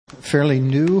fairly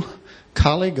new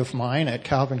colleague of mine at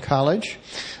Calvin College.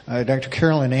 Dr.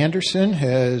 Carolyn Anderson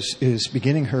is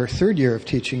beginning her third year of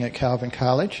teaching at Calvin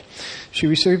College. She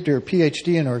received her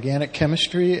PhD in organic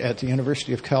chemistry at the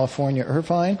University of California,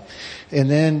 Irvine, and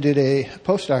then did a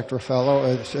postdoctoral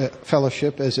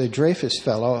fellowship as a Dreyfus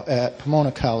Fellow at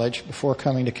Pomona College before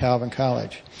coming to Calvin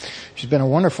College. She's been a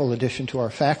wonderful addition to our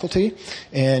faculty,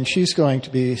 and she's going to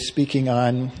be speaking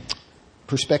on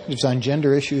perspectives on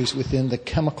gender issues within the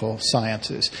chemical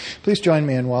sciences. Please join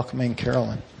me in welcoming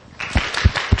Carolyn.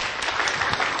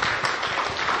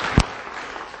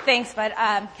 Thanks, Bud.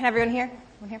 Can everyone hear?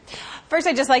 First,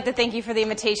 I'd just like to thank you for the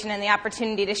invitation and the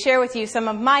opportunity to share with you some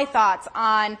of my thoughts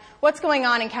on what's going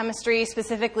on in chemistry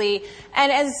specifically.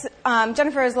 And as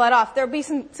Jennifer has led off, there will be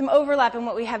some overlap in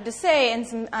what we have to say and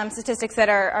some statistics that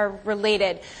are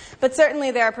related. But certainly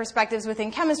there are perspectives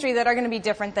within chemistry that are going to be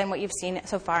different than what you've seen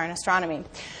so far in astronomy.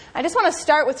 I just want to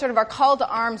start with sort of our call to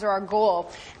arms or our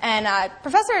goal. And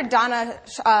Professor Donna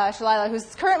Shalala,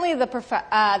 who's currently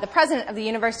the president of the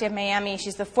University of Miami,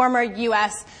 she's the former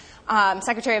U.S.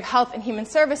 Secretary of Health and Human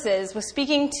Services, was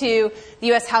speaking to the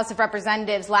U.S. House of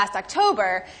Representatives last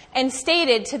October and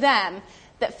stated to them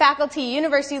that faculty,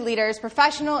 university leaders,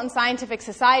 professional and scientific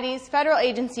societies, federal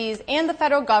agencies, and the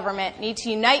federal government need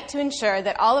to unite to ensure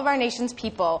that all of our nation's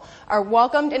people are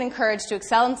welcomed and encouraged to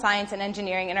excel in science and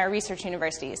engineering in our research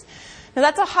universities. Now,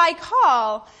 that's a high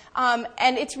call,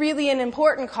 and it's really an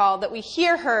important call that we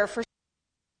hear her for.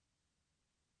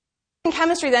 In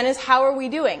chemistry, then, is how are we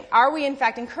doing? Are we, in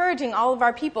fact, encouraging all of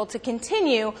our people to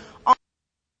continue on?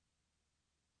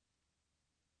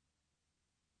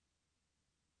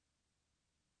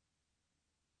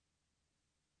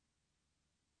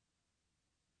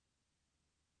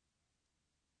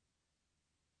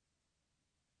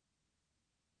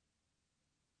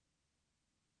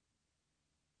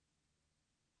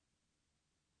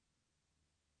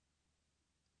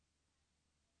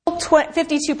 About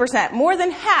 52%, more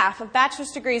than half of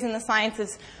bachelor's degrees in the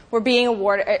sciences were being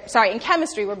awarded, in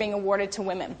chemistry were being awarded to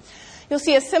women. You'll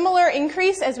see a similar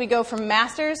increase as we go from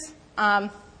masters, from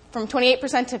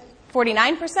 28% to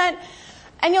 49%.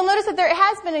 And you'll notice that there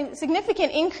has been a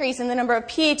significant increase in the number of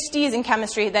PhDs in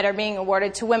chemistry that are being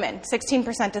awarded to women,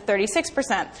 16% to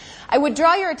 36%. I would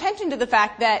draw your attention to the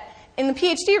fact that in the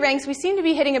PhD ranks, we seem to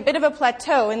be hitting a bit of a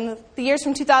plateau. In the years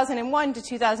from 2001 to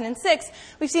 2006,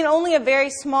 we've seen only a very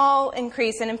small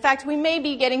increase. And in fact, we may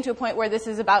be getting to a point where this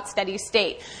is about steady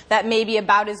state. That may be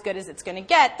about as good as it's going to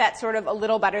get. That's sort of a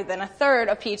little better than a third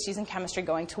of PhDs in chemistry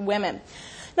going to women.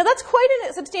 Now, that's quite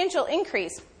a substantial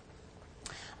increase.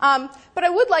 But I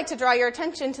would like to draw your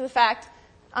attention to the fact,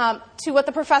 to what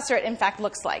the professorate, in fact,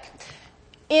 looks like.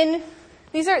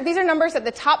 These are numbers at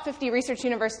the top 50 research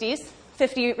universities.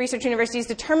 50 research universities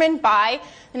determined by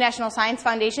the National Science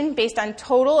Foundation based on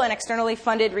total and externally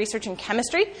funded research in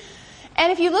chemistry.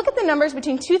 And if you look at the numbers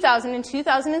between 2000 and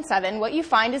 2007, what you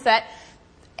find is that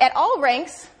at all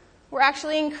ranks, we're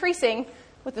actually increasing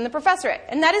within the professorate.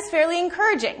 And that is fairly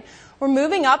encouraging. We're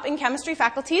moving up in chemistry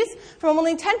faculties from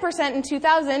only 10% in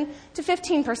 2000 to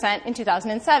 15% in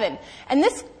 2007. And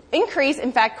this increase,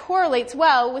 in fact, correlates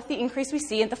well with the increase we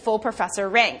see at the full professor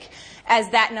rank, as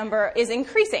that number is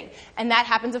increasing. And that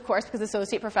happens, of course, because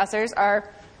associate professors are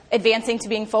advancing to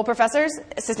being full professors,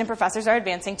 assistant professors are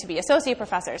advancing to be associate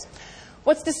professors.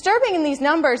 What's disturbing in these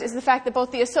numbers is the fact that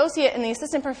both the associate and the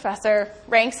assistant professor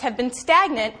ranks have been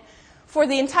stagnant for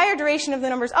the entire duration of the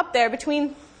numbers up there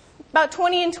between about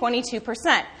 20 and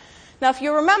 22%. Now, if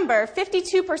you remember,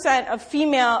 52% of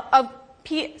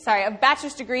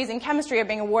bachelor's degrees in chemistry are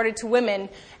being awarded to women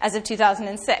as of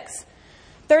 2006.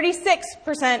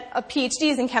 36% of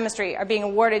PhDs in chemistry are being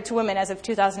awarded to women as of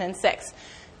 2006.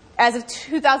 As of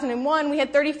 2001, we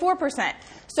had 34%.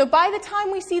 So by the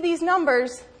time we see these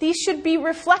numbers, these should be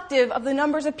reflective of the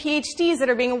numbers of PhDs that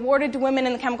are being awarded to women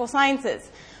in the chemical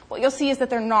sciences. What you'll see is that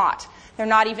they're not. They're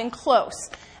not even close.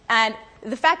 And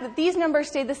the fact that these numbers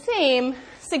stay the same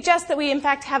suggests that we, in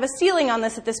fact, have a ceiling on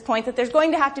this at this point, that there's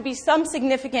going to have to be some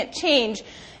significant change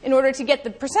in order to get the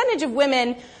percentage of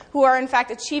women who are, in fact,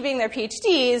 achieving their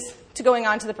PhDs to going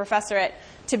on to the professorate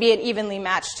to be an evenly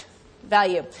matched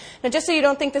value. Now, just so you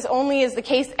don't think this only is the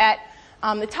case at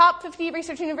the top 50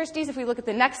 research universities, if we look at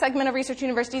the next segment of research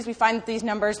universities, we find that these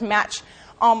numbers match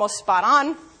almost spot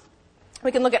on.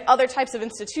 We can look at other types of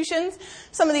institutions.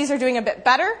 Some of these are doing a bit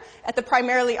better. At the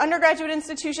primarily undergraduate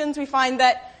institutions, we find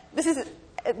that this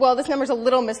number is a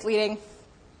little misleading.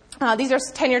 These are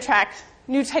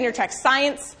new tenure track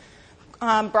science,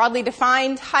 broadly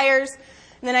defined hires.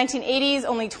 In the 1980s,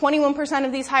 only 21%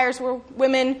 of these hires were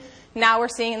women. Now we're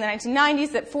seeing in the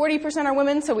 1990s that 40% are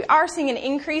women. So we are seeing an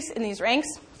increase in these ranks.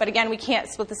 But again, we can't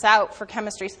split this out for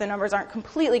chemistry, so the numbers aren't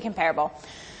completely comparable.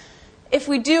 If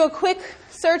we do a quick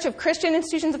search of Christian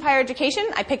institutions of higher education,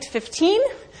 I picked 15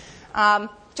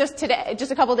 just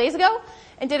a couple days ago,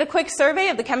 and did a quick survey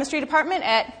of the chemistry department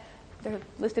at, they're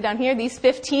listed down here, these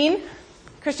 15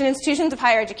 Christian institutions of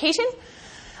higher education.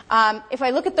 If I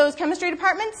look at those chemistry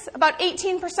departments, about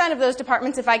 18% of those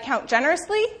departments, if I count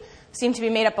generously, seem to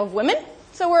be made up of women.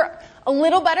 So we're a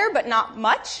little better, but not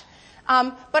much.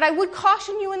 But I would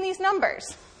caution you in these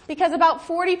numbers, because about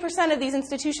 40% of these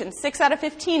institutions, 6 out of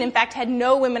 15, in fact, had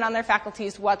no women on their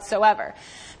faculties whatsoever.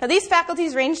 Now, these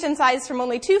faculties ranged in size from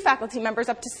only 2 faculty members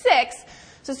up to 6,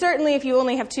 so certainly if you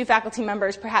only have 2 faculty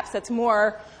members, perhaps that's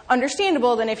more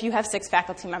understandable than if you have 6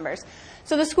 faculty members.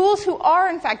 So the schools who are,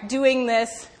 in fact, doing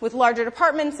this with larger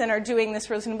departments and are doing this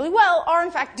reasonably well are,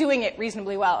 in fact, doing it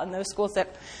reasonably well, and those schools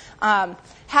that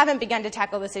haven't begun to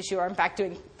tackle this issue are, in fact,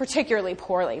 doing particularly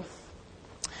poorly.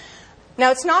 Now,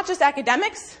 it's not just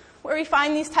academics where we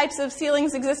find these types of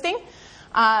ceilings existing.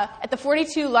 At the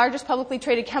 42 largest publicly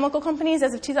traded chemical companies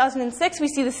as of 2006, we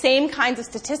see the same kinds of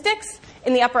statistics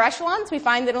in the upper echelons. We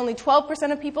find that only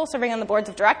 12% of people serving on the boards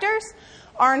of directors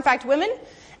are, in fact, women,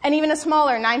 and even a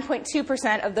smaller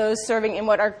 9.2% of those serving in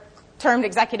what are termed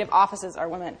executive offices are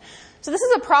women. So this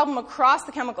is a problem across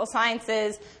the chemical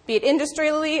sciences, be it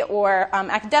industrially or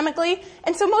academically,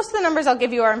 and so most of the numbers I'll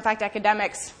give you are, in fact,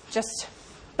 academics,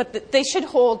 but they should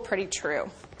hold pretty true.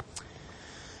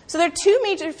 So there are 2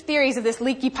 major theories of this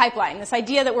leaky pipeline, this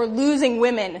idea that we're losing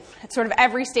women at sort of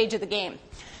every stage of the game.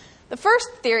 The first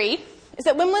theory is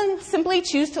that women simply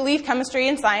choose to leave chemistry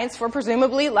and science for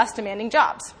presumably less demanding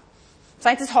jobs.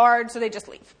 Science is hard, so they just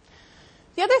leave.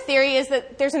 The other theory is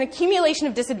that there's an accumulation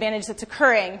of disadvantage that's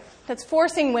occurring that's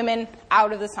forcing women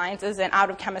out of the sciences and out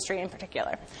of chemistry in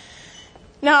particular.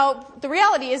 Now, the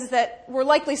reality is that we're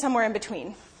likely somewhere in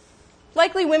between.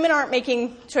 Likely women aren't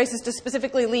making choices to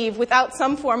specifically leave without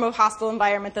some form of hostile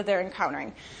environment that they're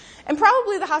encountering. And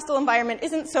probably the hostile environment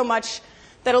isn't so much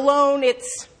that alone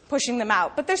it's pushing them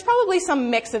out, but there's probably some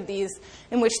mix of these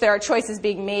in which there are choices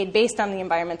being made based on the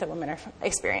environment that women are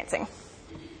experiencing.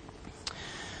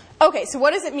 Okay, so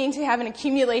what does it mean to have an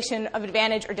accumulation of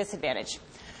advantage or disadvantage?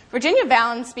 Virginia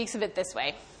Vallon speaks of it this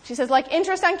way. She says, like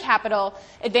interest on capital,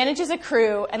 advantages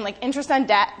accrue, and like interest on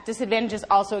debt, disadvantages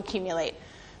also accumulate.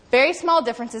 Very small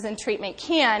differences in treatment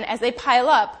can, as they pile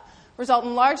up, result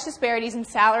in large disparities in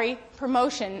salary,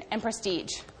 promotion, and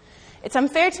prestige. It's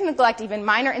unfair to neglect even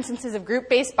minor instances of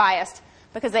group-based bias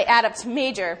because they add up to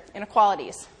major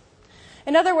inequalities.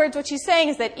 In other words, what she's saying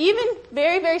is that even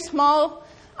very, very small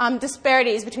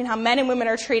disparities between how men and women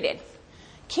are treated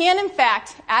can, in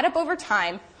fact, add up over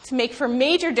time to make for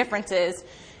major differences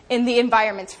in the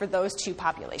environments for those 2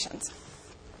 populations.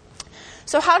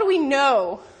 So how do we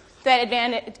know that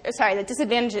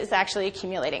disadvantage is actually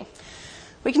accumulating?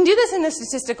 We can do this in a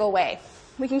statistical way.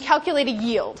 We can calculate a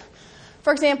yield.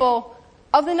 For example,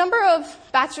 of the number of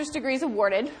bachelor's degrees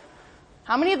awarded,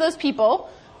 how many of those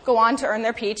people go on to earn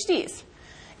their PhDs?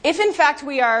 If, in fact,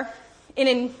 we are in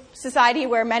a society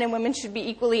where men and women should be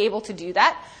equally able to do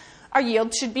that, our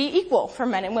yield should be equal for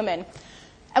men and women.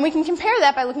 And we can compare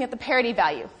that by looking at the parity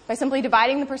value. By simply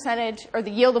dividing the percentage or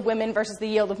the yield of women versus the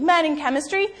yield of men in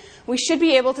chemistry, we should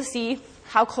be able to see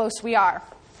how close we are.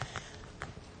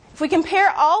 If we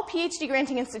compare all PhD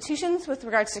granting institutions with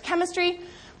regards to chemistry,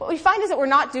 what we find is that we're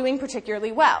not doing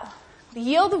particularly well. The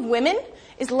yield of women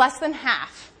is less than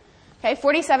half,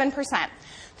 47%.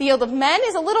 The yield of men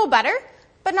is a little better,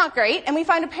 but not great, and we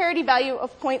find a parity value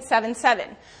of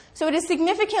 0.77. So it is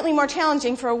significantly more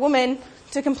challenging for a woman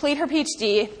to complete her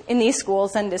PhD in these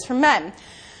schools than it is for men.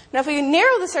 Now, if we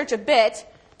narrow the search a bit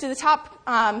to the top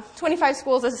 25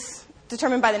 schools as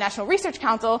determined by the National Research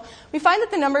Council, we find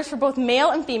that the numbers for both male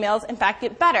and females, in fact,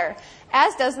 get better,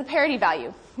 as does the parity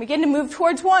value. We begin to move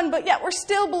towards 1, but yet we're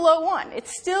still below 1.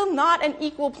 It's still not an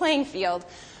equal playing field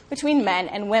between men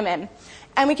and women.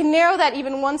 And we can narrow that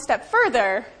even one step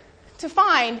further to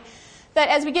find that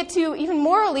as we get to even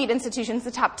more elite institutions,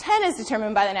 the top 10 is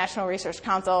determined by the National Research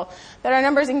Council, that our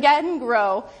numbers again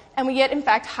grow, and we get, in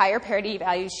fact, higher parity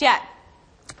values yet.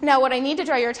 Now, what I need to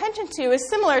draw your attention to is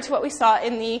similar to what we saw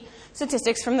in the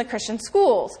statistics from the Christian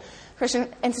schools,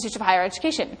 Christian Institutes of Higher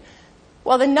Education.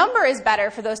 While the number is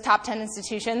better for those top 10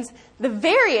 institutions, the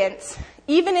variance,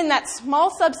 even in that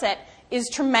small subset, is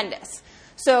tremendous.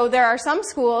 So there are some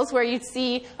schools where you'd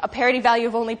see a parity value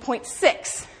of only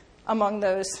 0.6 among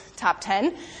those top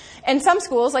 10, and some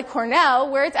schools like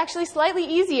Cornell where it's actually slightly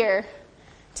easier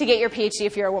to get your PhD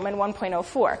if you're a woman,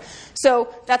 1.04.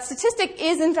 So that statistic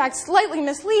is, in fact, slightly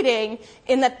misleading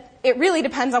in that it really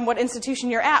depends on what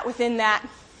institution you're at within that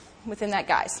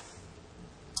guise.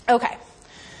 Okay.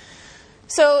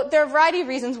 So there are a variety of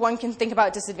reasons one can think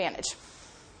about disadvantage.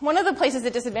 One of the places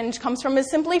that disadvantage comes from is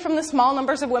simply from the small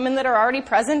numbers of women that are already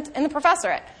present in the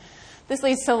professorate. This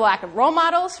leads to a lack of role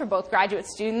models for both graduate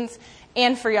students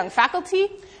and for young faculty.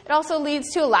 It also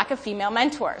leads to a lack of female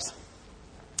mentors.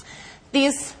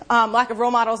 These lack of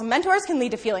role models and mentors can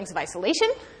lead to feelings of isolation.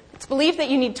 It's believed that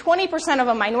you need 20% of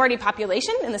a minority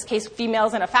population, in this case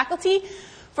females in a faculty,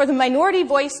 for the minority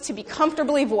voice to be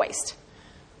comfortably voiced.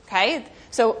 Okay?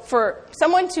 So for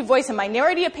someone to voice a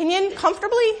minority opinion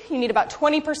comfortably, you need about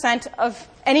 20% of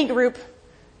any group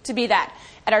to be that.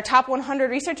 At our top 100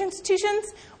 research institutions,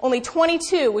 only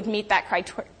 22 would meet that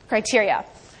criteria.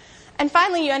 And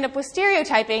finally, you end up with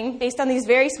stereotyping based on these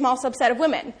very small subset of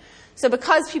women. So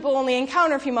because people only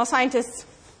encounter female scientists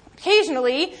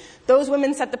occasionally, those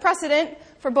women set the precedent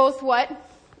for both what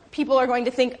people are going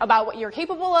to think about what you're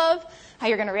capable of, how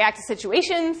you're going to react to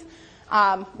situations,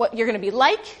 what you're going to be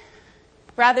like,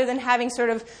 rather than having sort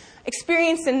of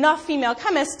experienced enough female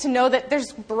chemists to know that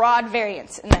there's broad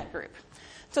variance in that group.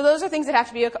 So those are things that have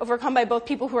to be overcome by both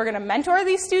people who are going to mentor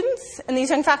these students and these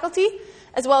young faculty,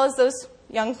 as well as those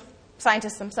young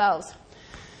scientists themselves.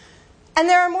 And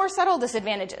there are more subtle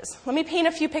disadvantages. Let me paint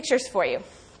a few pictures for you.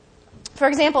 For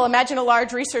example, imagine a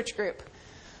large research group.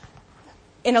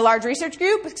 In a large research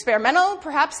group, experimental,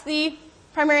 perhaps the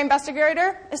primary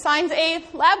investigator assigns a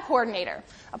lab coordinator,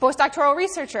 a postdoctoral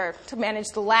researcher to manage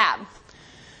the lab.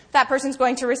 That person's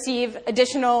going to receive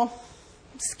additional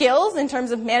skills in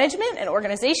terms of management and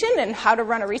organization and how to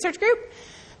run a research group.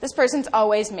 This person's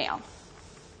always male.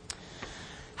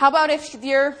 How about if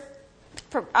your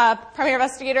primary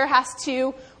investigator has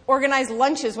to organize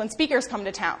lunches when speakers come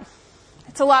to town?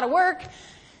 It's a lot of work.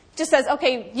 Just says,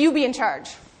 okay, you be in charge.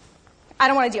 I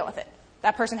don't want to deal with it.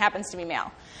 That person happens to be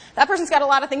male. That person's got a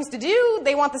lot of things to do.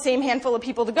 They want the same handful of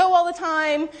people to go all the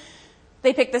time.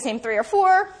 They pick the same 3 or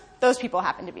 4. Those people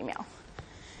happen to be male.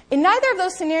 In neither of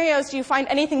those scenarios do you find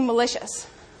anything malicious.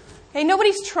 Okay,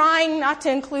 nobody's trying not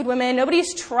to include women.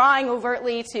 Nobody's trying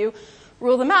overtly to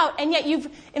rule them out. And yet you've,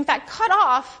 in fact, cut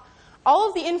off all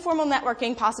of the informal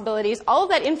networking possibilities. All of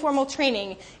that informal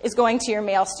training is going to your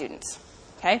male students.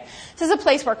 Okay? This is a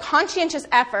place where conscientious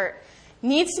effort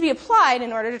needs to be applied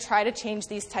in order to try to change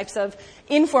these types of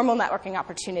informal networking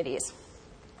opportunities.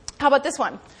 How about this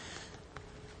one?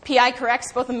 PI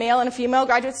corrects both a male and a female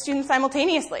graduate student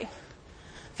simultaneously.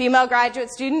 Female graduate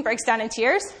student breaks down in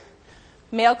tears.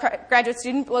 Male graduate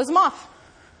student blows him off.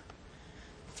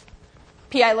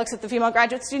 PI looks at the female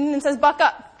graduate student and says, buck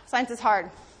up. Science is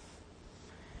hard.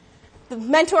 The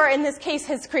mentor in this case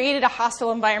has created a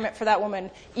hostile environment for that woman,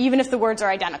 even if the words are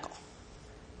identical.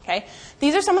 Okay?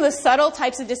 These are some of the subtle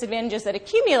types of disadvantages that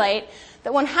accumulate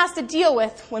that one has to deal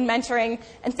with when mentoring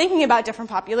and thinking about different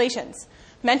populations.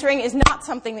 Mentoring is not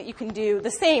something that you can do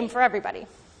the same for everybody.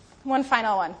 One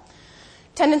final one.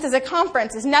 Attendance at a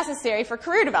conference is necessary for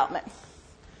career development.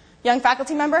 Young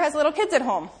faculty member has little kids at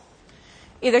home.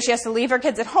 Either she has to leave her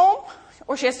kids at home,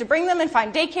 or she has to bring them and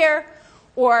find daycare,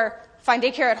 or find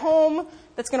daycare at home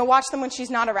that's going to watch them when she's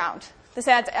not around. This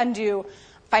adds undue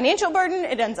financial burden,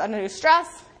 it adds undue stress,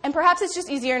 and perhaps it's just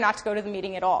easier not to go to the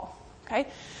meeting at all. Okay?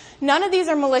 None of these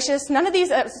are malicious. None of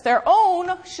these as their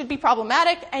own should be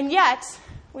problematic, and yet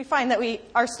we find that we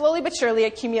are slowly but surely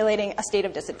accumulating a state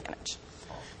of disadvantage.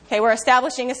 Okay, we're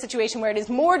establishing a situation where it is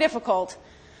more difficult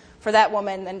for that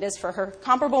woman than it is for her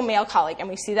comparable male colleague, and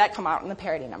we see that come out in the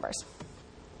parity numbers.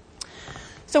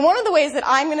 So one of the ways that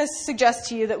I'm going to suggest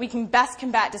to you that we can best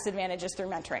combat disadvantage is through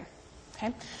mentoring.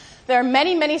 Okay? There are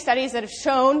many, many studies that have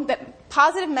shown that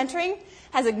positive mentoring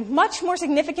has a much more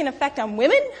significant effect on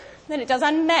women than it does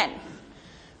on men.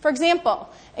 For example,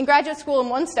 in graduate school in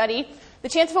one study, the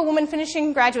chance of a woman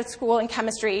finishing graduate school in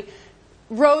chemistry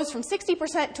rose from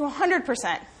 60% to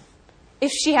 100%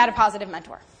 if she had a positive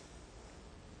mentor.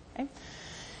 Okay?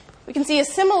 We can see a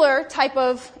similar type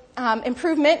of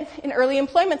improvement in early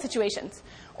employment situations.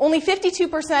 Only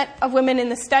 52% of women in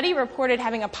the study reported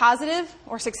having a positive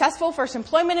or successful first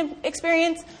employment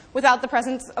experience without the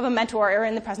presence of a mentor or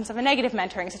in the presence of a negative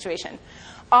mentoring situation.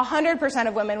 100%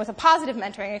 of women with a positive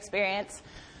mentoring experience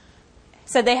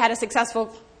said they had a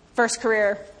successful first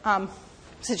career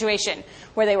situation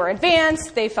where they were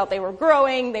advanced, they felt they were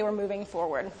growing, they were moving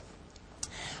forward.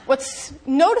 What's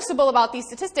noticeable about these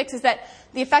statistics is that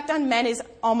the effect on men is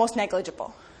almost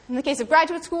negligible. In the case of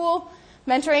graduate school,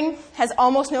 mentoring has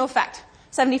almost no effect.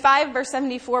 75 versus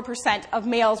 74% of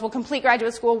males will complete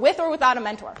graduate school with or without a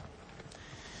mentor.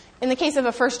 In the case of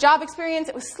a first job experience,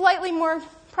 it was slightly more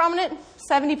prominent,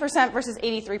 70% versus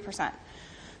 83%.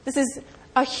 This is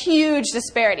a huge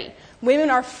disparity. Women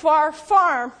are far,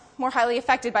 far more highly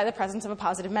affected by the presence of a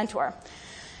positive mentor.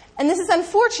 And this is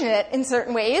unfortunate in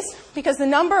certain ways because the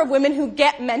number of women who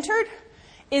get mentored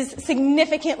is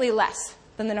significantly less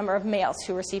than the number of males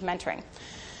who receive mentoring.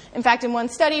 In fact, in one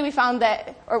study, it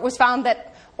was found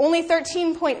that only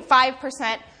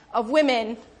 13.5% of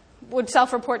women would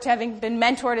self-report to having been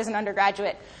mentored as an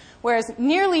undergraduate, whereas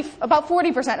nearly about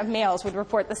 40% of males would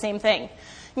report the same thing.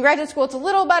 In graduate school, it's a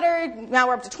little better. Now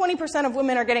we're up to 20% of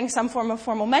women are getting some form of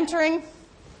formal mentoring,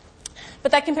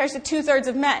 but that compares to 2/3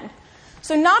 of men.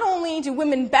 So not only do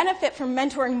women benefit from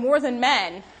mentoring more than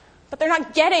men, but they're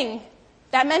not getting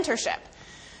that mentorship.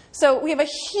 So we have a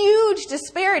huge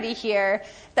disparity here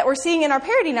that we're seeing in our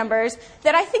parity numbers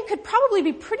that I think could probably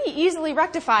be pretty easily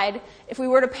rectified if we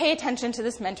were to pay attention to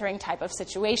this mentoring type of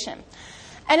situation.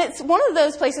 And it's one of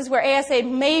those places where ASA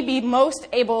may be most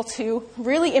able to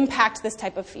really impact this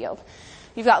type of field.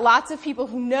 You've got lots of people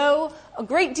who know a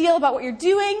great deal about what you're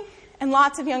doing, and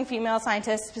lots of young female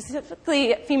scientists,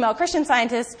 specifically female Christian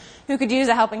scientists, who could use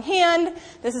a helping hand.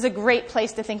 This is a great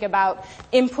place to think about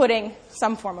inputting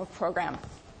some form of program.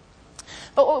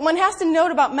 But what one has to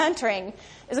note about mentoring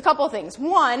is a couple of things.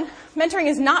 One, mentoring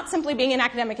is not simply being an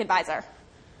academic advisor.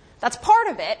 That's part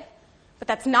of it, but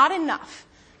that's not enough.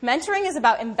 Mentoring is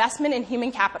about investment in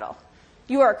human capital.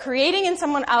 You are creating in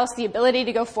someone else the ability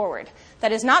to go forward.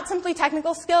 That is not simply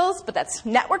technical skills, but that's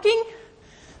networking.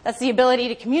 That's the ability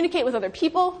to communicate with other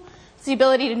people. It's the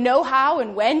ability to know how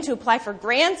and when to apply for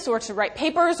grants or to write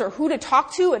papers or who to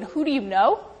talk to and who do you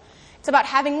know. It's about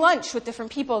having lunch with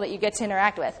different people that you get to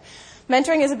interact with.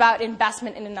 Mentoring is about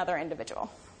investment in another individual.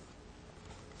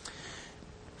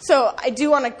 So I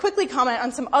do want to quickly comment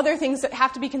on some other things that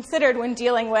have to be considered when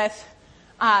dealing with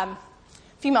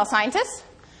female scientists.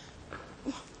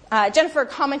 Jennifer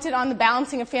commented on the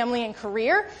balancing of family and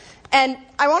career. And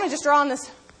I want to just draw on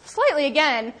this slightly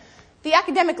again. The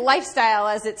academic lifestyle,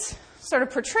 as it's sort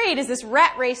of portrayed, is this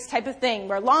rat race type of thing,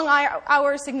 where long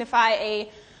hours signify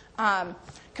a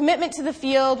commitment to the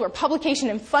field, where publication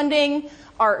and funding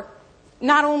are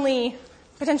not only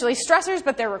potentially stressors,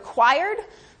 but they're required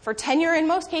for tenure in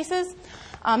most cases.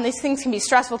 These things can be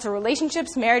stressful to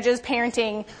relationships, marriages,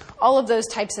 parenting, all of those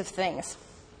types of things.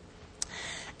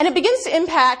 And it begins to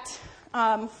impact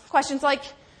questions like,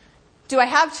 do I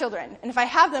have children? And if I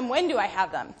have them, when do I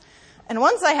have them? And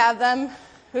once I have them,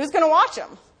 who's going to watch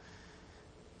them?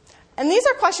 And these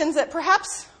are questions that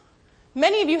perhaps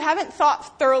many of you haven't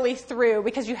thought thoroughly through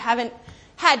because you haven't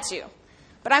had to.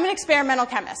 But I'm an experimental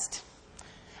chemist.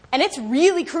 And it's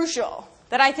really crucial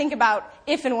that I think about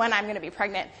if and when I'm going to be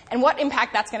pregnant and what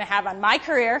impact that's going to have on my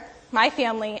career, my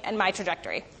family, and my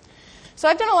trajectory. So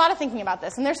I've done a lot of thinking about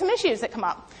this, and there's some issues that come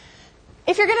up.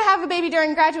 If you're going to have a baby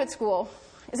during graduate school,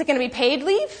 is it going to be paid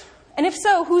leave? And if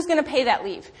so, who's going to pay that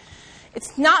leave?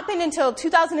 It's not been until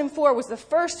 2004 was the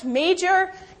first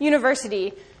major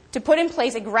university to put in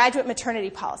place a graduate maternity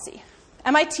policy.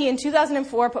 MIT in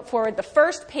 2004 put forward the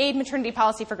first paid maternity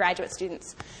policy for graduate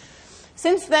students.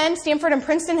 Since then, Stanford and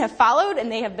Princeton have followed,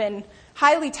 and they have been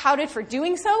highly touted for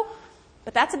doing so,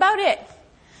 but that's about it.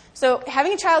 So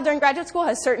having a child during graduate school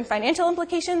has certain financial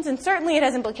implications, and certainly it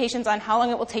has implications on how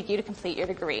long it will take you to complete your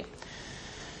degree.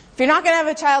 If you're not going to have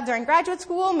a child during graduate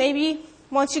school, maybe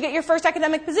once you get your first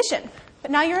academic position.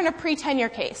 But now you're in a pre-tenure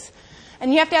case,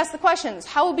 and you have to ask the questions,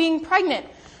 how will being pregnant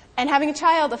and having a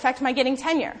child affect my getting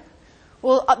tenure?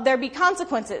 Will there be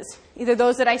consequences, either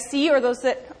those that I see or those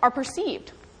that are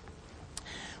perceived?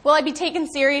 Will I be taken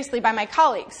seriously by my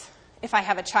colleagues if I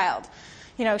have a child?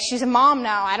 You know, she's a mom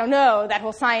now, I don't know, that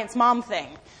whole science mom thing.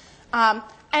 And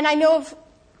I know of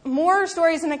more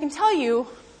stories than I can tell you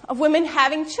of women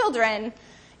having children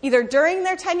either during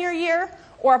their tenure year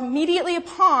or immediately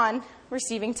upon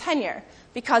receiving tenure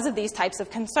because of these types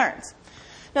of concerns.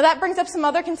 Now that brings up some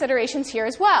other considerations here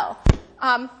as well.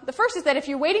 The first is that if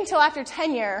you're waiting till after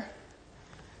tenure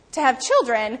to have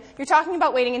children, you're talking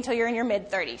about waiting until you're in your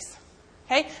mid-30s.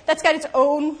 Okay? That's got its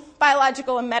own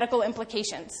biological and medical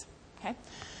implications. Okay?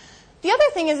 The other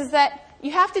thing is that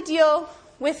you have to deal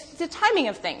with the timing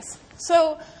of things.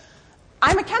 So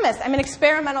I'm a chemist. I'm an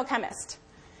experimental chemist.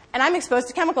 And I'm exposed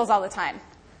to chemicals all the time.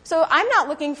 So I'm not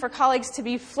looking for colleagues to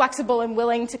be flexible and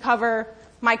willing to cover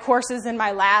my courses and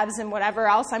my labs and whatever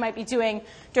else I might be doing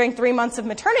during 3 months of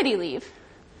maternity leave.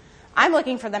 I'm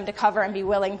looking for them to cover and be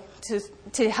willing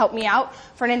to help me out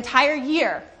for an entire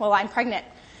year while I'm pregnant.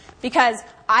 Because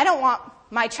I don't want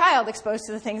my child exposed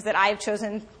to the things that I've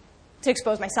chosen to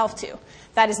expose myself to.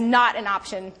 That is not an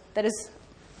option that is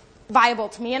viable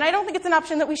to me, and I don't think it's an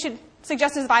option that we should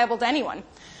suggest is viable to anyone.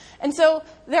 And so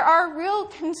there are real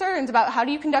concerns about how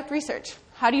do you conduct research?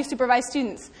 How do you supervise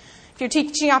students? If your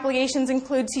teaching obligations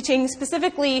include teaching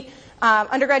specifically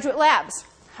undergraduate labs,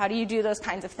 how do you do those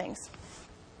kinds of things?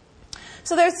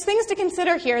 So there's things to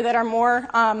consider here that are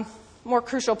more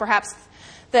crucial perhaps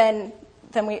than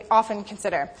we often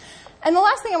consider. And the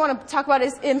last thing I want to talk about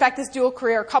is, in fact, this dual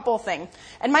career couple thing.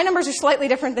 And my numbers are slightly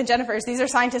different than Jennifer's. These are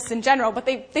scientists in general, but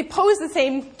they pose the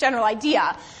same general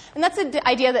idea. And that's the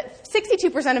idea that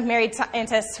 62% of married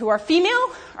scientists who are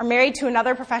female are married to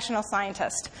another professional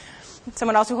scientist,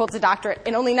 someone else who holds a doctorate,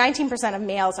 and only 19% of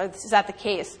males is that the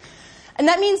case. And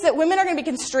that means that women are going to be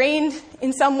constrained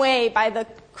in some way by the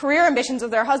career ambitions of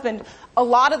their husband a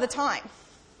lot of the time.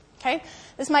 Okay?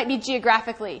 This might be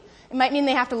geographically. It might mean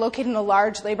they have to locate in a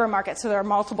large labor market, so there are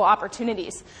multiple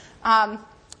opportunities.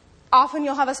 Often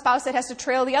you'll have a spouse that has to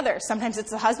trail the other. Sometimes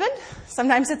it's the husband.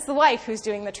 Sometimes it's the wife who's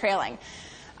doing the trailing.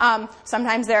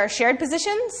 Sometimes there are shared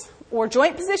positions or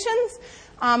joint positions,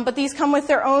 but these come with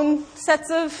their own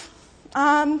sets of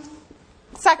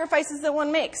sacrifices that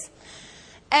one makes.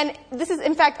 And this is,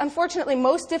 in fact, unfortunately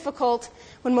most difficult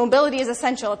when mobility is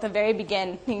essential at the very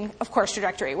beginning of course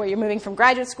trajectory, where you're moving from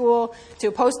graduate school to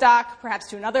a postdoc, perhaps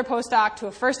to another postdoc, to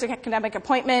a first academic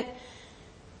appointment,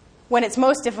 when it's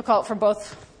most difficult for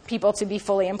both people to be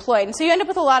fully employed. And so you end up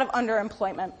with a lot of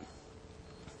underemployment.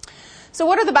 So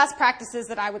what are the best practices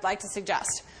that I would like to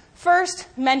suggest? First,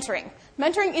 mentoring.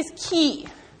 Mentoring is key.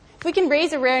 If we can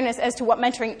raise awareness as to what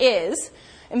mentoring is,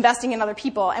 investing in other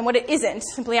people, and what it isn't,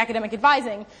 simply academic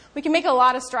advising, we can make a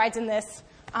lot of strides in this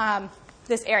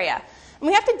area. And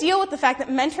we have to deal with the fact that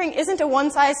mentoring isn't a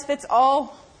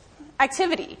one-size-fits-all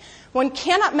activity. One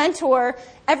cannot mentor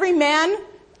every man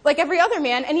like every other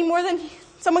man any more than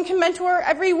someone can mentor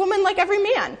every woman like every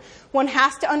man. One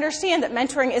has to understand that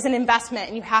mentoring is an investment,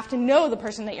 and you have to know the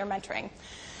person that you're mentoring.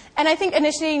 And I think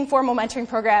initiating formal mentoring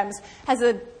programs has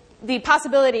the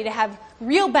possibility to have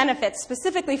real benefits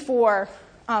specifically for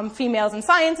females in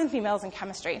science and females in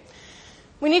chemistry.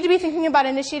 We need to be thinking about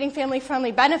initiating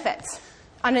family-friendly benefits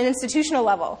on an institutional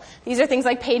level. These are things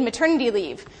like paid maternity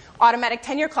leave, automatic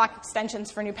tenure clock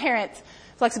extensions for new parents,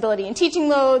 flexibility in teaching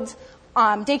loads,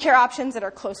 daycare options that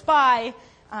are close by,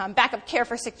 backup care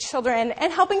for sick children,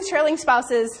 and helping trailing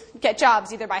spouses get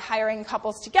jobs, either by hiring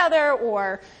couples together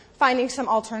or finding some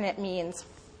alternate means.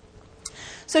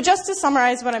 So just to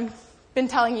summarize what I've been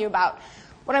telling you about,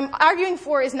 what I'm arguing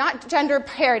for is not gender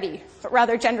parity, but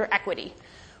rather gender equity.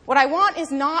 What I want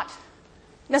is not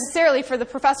necessarily for the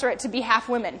professorate to be half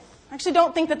women. I actually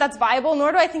don't think that that's viable,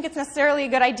 nor do I think it's necessarily a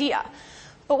good idea.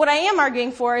 But what I am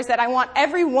arguing for is that I want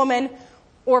every woman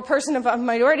or person of a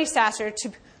minority stature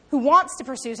who wants to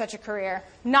pursue such a career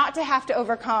not to have to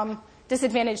overcome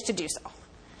disadvantage to do so.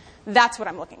 That's what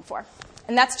I'm looking for.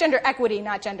 And that's gender equity,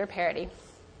 not gender parity.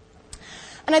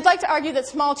 And I'd like to argue that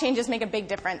small changes make a big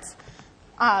difference.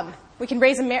 We can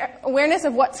raise awareness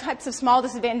of what types of small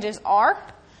disadvantages are.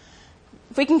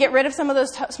 If we can get rid of some of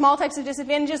those small types of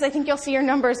disadvantages, I think you'll see your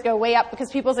numbers go way up because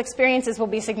people's experiences will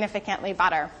be significantly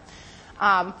better.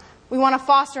 We want to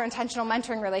foster intentional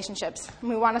mentoring relationships, and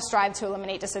we want to strive to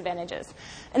eliminate disadvantages.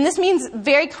 And this means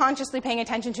very consciously paying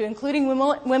attention to including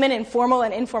women in formal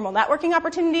and informal networking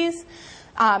opportunities,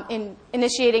 in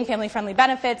initiating family-friendly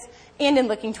benefits, and in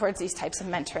looking towards these types of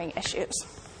mentoring issues.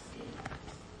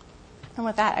 And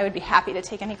with that, I would be happy to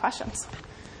take any questions.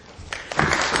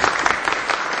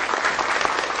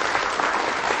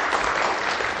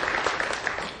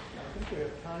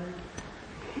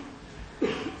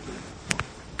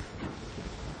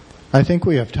 I think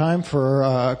we have time for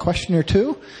a question or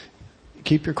two.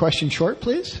 Keep your question short,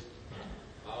 please.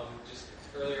 Just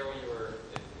earlier when you were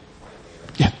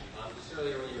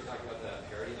talking about the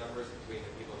parity numbers between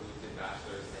the people who did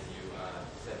bachelor's, and you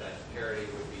said that parity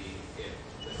would be in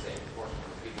the same proportion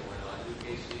of people who went on to do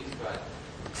PhDs, but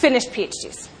Finished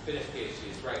PhDs. Finished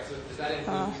PhDs, right? So does that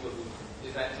include people who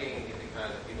is that taking into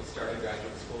account that people started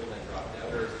graduate school and then dropped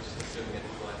out, or is it just assuming that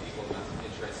people have equal amounts of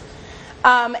interest?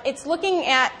 It's looking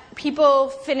at people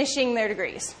finishing their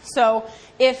degrees. So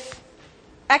if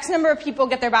X number of people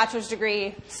get their bachelor's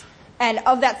degree, and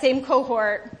of that same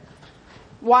cohort,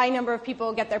 Y number of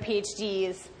people get their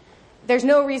PhDs, there's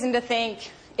no reason to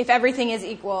think, if everything is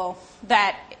equal,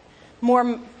 that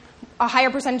a higher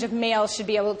percentage of males should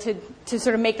be able to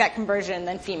sort of make that conversion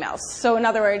than females. So in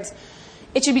other words,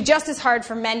 it should be just as hard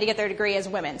for men to get their degree as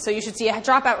women. So you should see a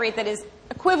dropout rate that is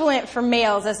equivalent for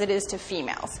males as it is to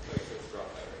females.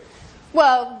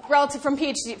 Well, relative from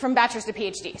bachelor's to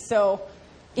PhD. So,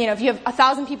 if you have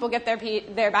 1,000 people get their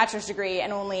bachelor's degree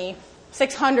and only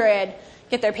 600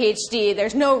 get their PhD,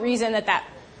 there's no reason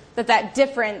that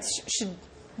difference should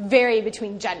vary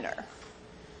between gender.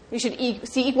 We should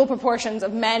see equal proportions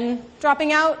of men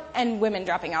dropping out and women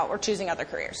dropping out or choosing other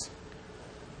careers.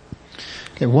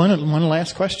 Okay, one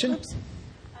last question. Oops. Mentoring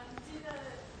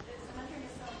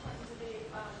is so important to the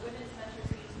women's mentoring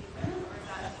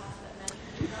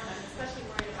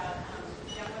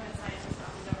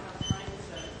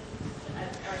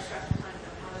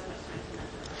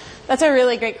That's a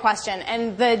really great question.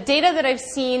 And the data that I've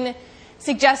seen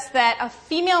suggests that a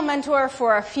female mentor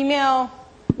for a female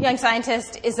young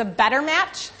scientist is a better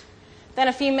match than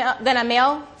a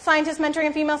male scientist mentoring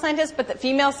a female scientist, but that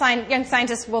young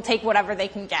scientists will take whatever they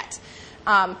can get.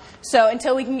 So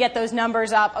until we can get those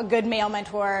numbers up, a good male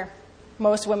mentor,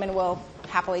 most women will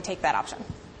happily take that option.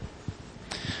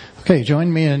 Okay,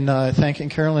 join me in thanking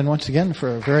Carolyn once again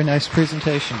for a very nice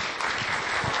presentation.